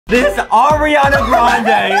This Ariana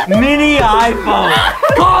Grande mini iPhone.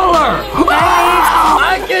 Call her!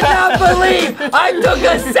 I cannot believe I took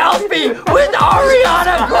a selfie with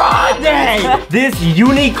Ariana Grande! This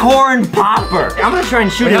unicorn popper. I'm gonna try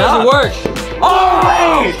and shoot it up. It work. Oh,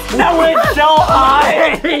 wait! That went so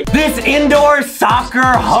high! This indoor soccer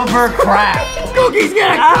hovercraft. Cookie's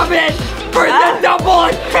gonna come in for the double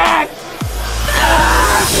attack!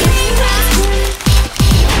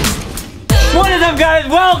 What is up, guys?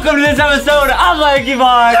 Welcome to this episode of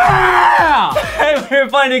LankyBox. Yeah! And we're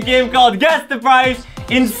playing a game called Guess the Price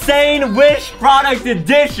Insane Wish Product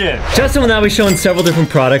Edition. Justin will now be showing several different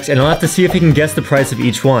products, and I'll have to see if he can guess the price of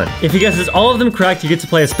each one. If he guesses all of them correct, he gets to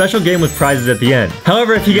play a special game with prizes at the end.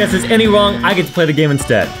 However, if he guesses any wrong, I get to play the game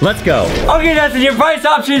instead. Let's go. Okay, Justin, your price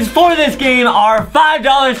options for this game are $5,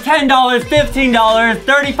 $10, $15,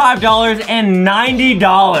 $35, and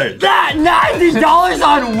 $90. That $90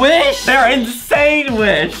 on Wish? They're insane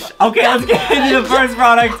Wish. Okay, let's get into the first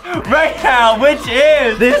product right now, which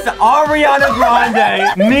is this Ariana Grande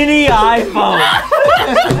mini iPhone.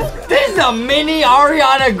 This is a mini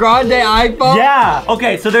Ariana Grande iPhone? Yeah.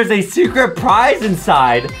 Okay, so there's a secret prize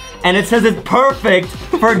inside, and it says it's perfect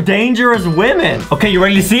for dangerous women. Okay, you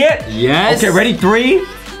ready to see it? Yes. Okay, ready? 3,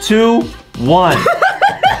 2, 1.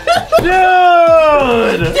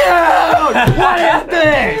 Dude! What is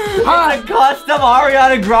this? It's a custom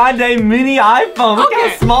Ariana Grande mini iPhone. Look how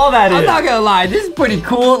small that is. I'm not gonna lie, this is pretty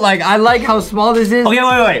cool. Like, I like how small this is. Okay,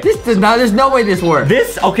 wait. This does not, there's no way this works.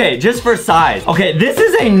 Okay, just for size. Okay, this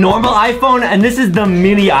is a normal iPhone, and this is the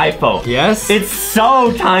mini iPhone. Yes. It's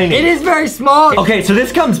so tiny. It is very small. Okay, so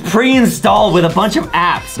this comes pre-installed with a bunch of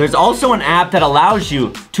apps. There's also an app that allows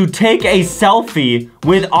you to take a selfie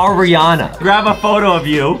with Ariana. Grab a photo of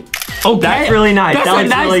you. Okay. That's really nice. That's that a looks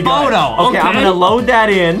nice really good. photo. Okay, I'm gonna load that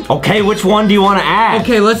in. Okay, which one do you want to add?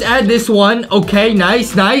 Okay, let's add this one. Okay,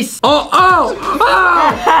 nice. Oh!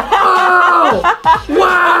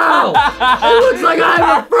 Wow! It looks like I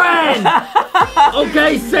have a friend!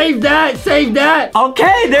 Okay, save that.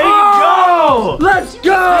 Okay, there you go! Let's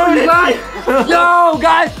go, guys! Yo,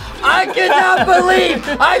 guys! I cannot believe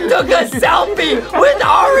I took a selfie with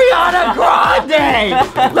Ariana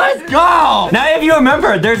Grande! Let's go! Now, if you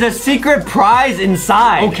remember, there's a secret prize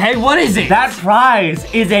inside. Okay, what is it? That prize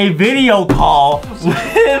is a video call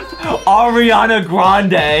with Ariana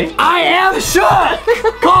Grande. I am shook!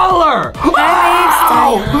 Call her!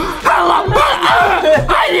 Hello!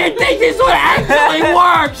 I didn't think this would actually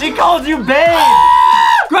work! She called you babe!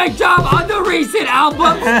 Great job on the recent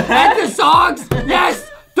albums and the songs! Yes!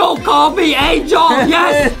 Don't call me Angel!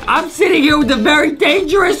 Yes! I'm sitting here with a very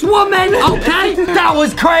dangerous woman! Okay? That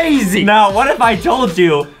was crazy! Now, what if I told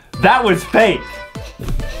you that was fake?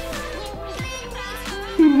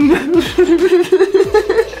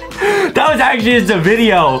 That was actually just a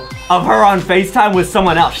video of her on FaceTime with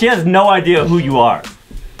someone else. She has no idea who you are.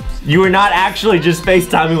 You were not actually just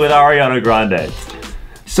FaceTiming with Ariana Grande.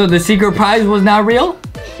 So the secret prize was not real?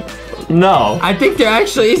 No. I think there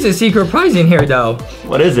actually is a secret prize in here, though.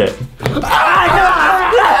 What is it?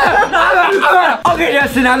 Okay,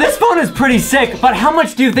 Justin, now this phone is pretty sick, but how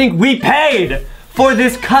much do you think we paid for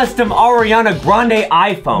this custom Ariana Grande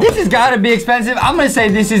iPhone? This has got to be expensive. I'm going to say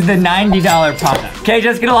this is the $90 product. Okay,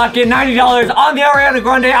 just gonna lock in $90 on the Ariana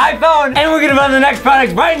Grande iPhone, and we're gonna run the next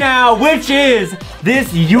product right now, which is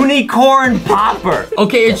this unicorn popper.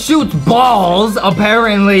 Okay, it shoots balls,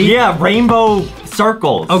 apparently. Yeah, rainbow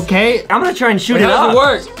circles. Okay. I'm gonna try and shoot it How up.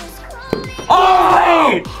 does it work?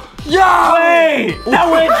 Oh, wait! Yo! Wait! That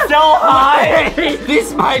went so high!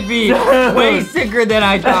 This might be way sicker than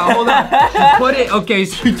I thought. Hold on. You put it, okay,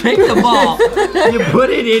 so you take the ball, you put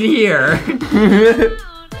it in here. Dude!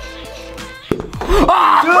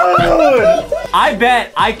 I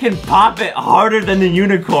bet I can pop it harder than the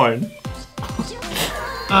unicorn.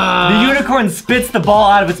 The unicorn spits the ball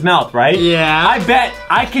out of its mouth, right? Yeah. I bet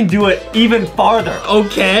I can do it even farther.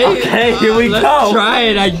 Okay. Okay, here we Let's go. try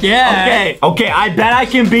it, I guess. Okay, I bet I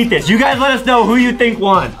can beat this. You guys let us know who you think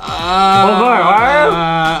won. Why?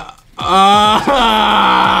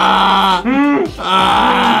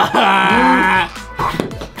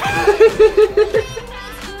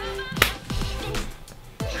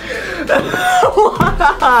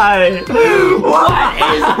 What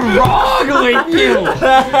is wrong with you?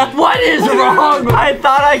 What is wrong with you? I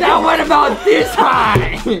thought I That could. went about this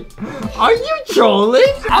high. Are you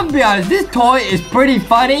trolling? I'll be honest, this toy is pretty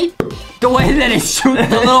funny. The way that it shoots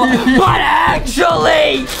the little... But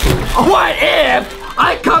actually, what if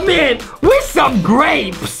I come in with some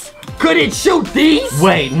grapes? Could it shoot these?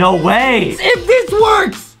 Wait, no way. If this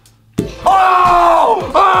works. Oh!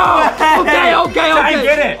 Try and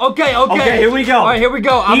get it. Okay, here we go. All right, here we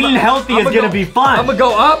go. Eating healthy is gonna be fun. I'm gonna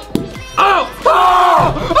go up. Oh!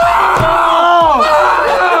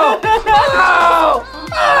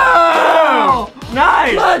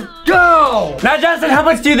 Nice. Let's go. Now, Justin, how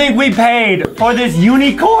much do you think we paid for this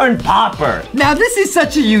unicorn popper? Now, this is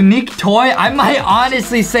such a unique toy. I might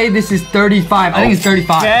honestly say this is 35. I think it's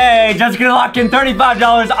 35. Okay, just gonna lock in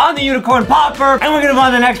 $35 on the unicorn popper, and we're gonna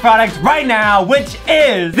buy the next product right now, which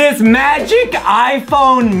is this magic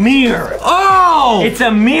iPhone mirror. Oh! It's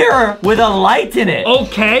a mirror with a light in it.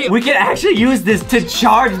 Okay. We can actually use this to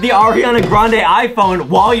charge the Ariana Grande iPhone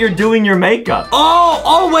while you're doing your makeup.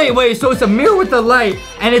 Oh, wait. So it's a mirror with the light,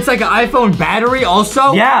 and it's like an iPhone battery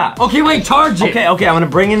also? Yeah. Okay, wait, charge it. Okay, I'm gonna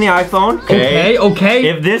bring in the iPhone. Okay.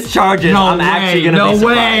 If this charges, I'm actually gonna be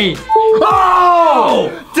surprised. Oh!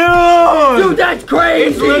 Dude, that's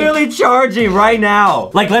crazy! It's literally charging right now.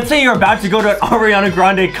 Like, let's say you're about to go to an Ariana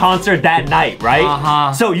Grande concert that night,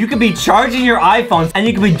 right? So you could be charging your iPhones and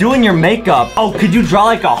you could be doing your makeup. Oh, could you draw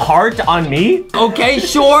like a heart on me? Okay,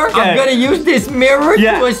 sure. I'm gonna use this mirror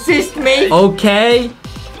to assist me. Okay.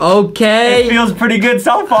 It feels pretty good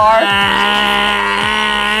so far.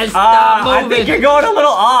 Stop moving. I think you're going a little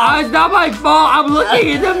off. It's not my fault. I'm looking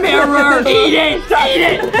in the mirror. Eat it,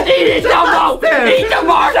 Dumbo. Eat the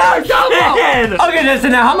marshmallow, Dumbo. Okay,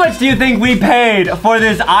 Justin, now how much do you think we paid for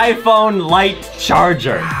this iPhone light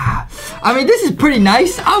charger? I mean, this is pretty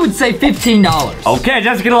nice. I would say $15. Okay,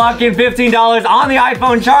 just gonna lock in $15 on the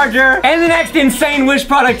iPhone charger. And the next insane wish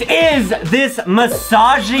product is this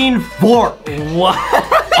massaging fork. What?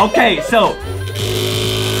 Okay, so...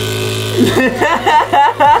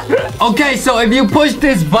 Okay, so if you push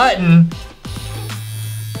this button,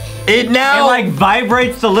 it like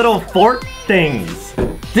vibrates the little fork things.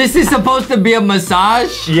 This is supposed to be a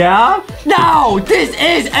massage? Yeah? No, this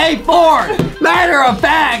is a fork. Matter of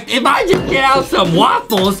fact, if I just get out some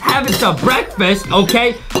waffles, having some breakfast,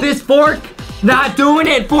 okay, this fork not doing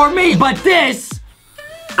it for me, but this,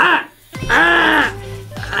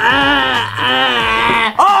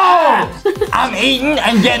 I'm eating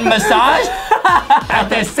and getting massaged at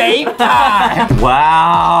the same time.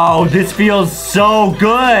 Wow, this feels so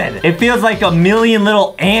good. It feels like a million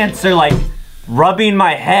little ants are like rubbing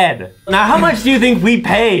my head. Now, how much do you think we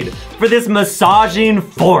paid for this massaging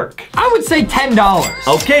fork? I would say $10.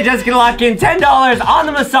 Okay, just gonna lock in $10 on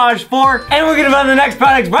the massage fork, and we're gonna buy the next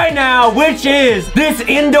product right now, which is this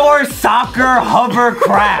indoor soccer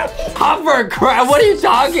hovercraft. Hovercraft? What are you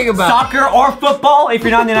talking about? Soccer or football, if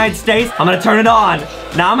you're not in the United States. I'm gonna turn it on.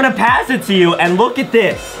 Now I'm gonna pass it to you, and look at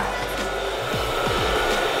this.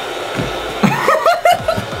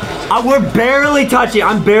 We're barely touching.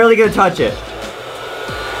 I'm barely gonna touch it.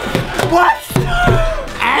 What?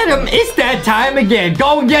 Adam, it's that time again.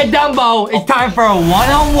 Go and get Dumbo. It's time for a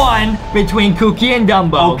one-on-one between Kookie and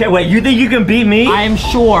Dumbo. Okay, wait, you think you can beat me? I am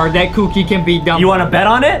sure that Kookie can beat Dumbo. You wanna bet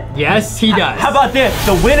on it? Yes, he does. How about this?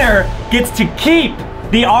 The winner gets to keep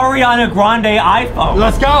the Ariana Grande iPhone.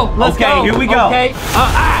 Let's go. Let's go. Okay, here we go. Okay.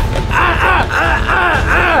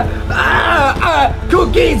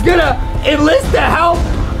 Kookie's gonna enlist the help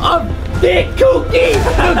of Big Kookie,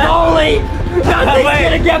 the goalie. Nothing's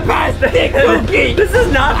gonna get past Big Kookie. This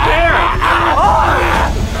is not fair.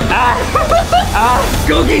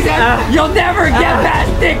 Kookie's you'll never get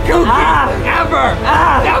past Big Kookie, ever.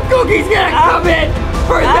 Now Kookie's gonna come in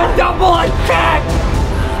for the double attack.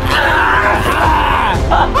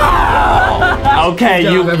 Okay,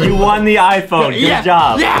 you won the iPhone. Good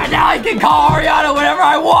job. Yeah, now I can call Ariana whenever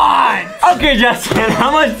I want. Okay, Justin,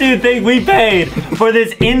 how much do you think we paid for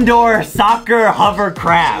this indoor soccer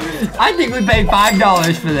hovercraft? I think we paid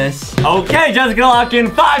 $5 for this. Okay, just gonna lock in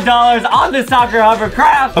 $5 on the soccer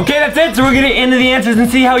hovercraft. Okay, that's it. So we're gonna get into the answers and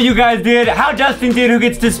see how you guys did, how Justin did, who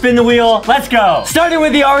gets to spin the wheel. Let's go. Starting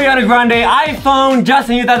with the Ariana Grande iPhone.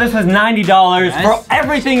 Justin, you thought this was $90. Yes. For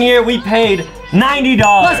everything here, we paid $90.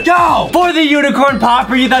 Let's go! For the unicorn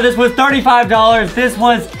popper, you thought this was $35. This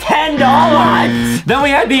was $10. What? Then we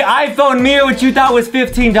had the iPhone mirror, which you thought was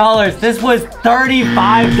 $15. This was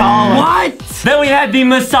 $35. What? Then we had the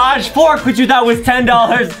massage fork, which you thought was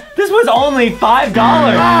 $10. This was only $5.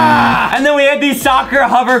 And then we had the soccer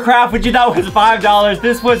hovercraft, which you thought was $5.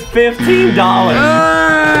 This was $15.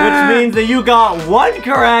 Which means that you got one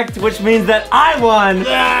correct, which means that I won.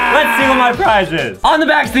 Let's see what my prize is. On the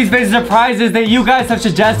backs of these pages are prizes that you guys have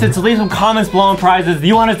suggested, so leave some comments below on prizes that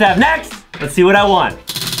you want us to have next. Let's see what I won.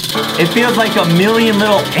 It feels like a million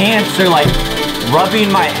little ants are like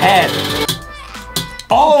rubbing my head.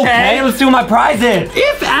 Okay, let's do my prizes.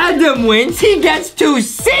 If Adam wins, he gets to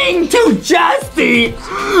sing to Justy.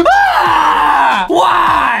 Ah!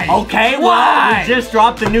 Why? Okay, well, we just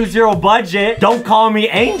dropped the new Zero Budget, Don't Call Me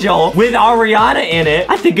Angel, with Ariana in it.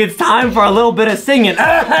 I think it's time for a little bit of singing. Boy,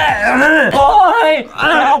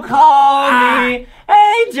 don't call me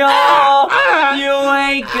Angel. You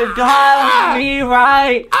ain't calling me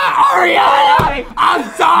right. Ariana, I'm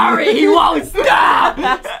sorry, he won't stop.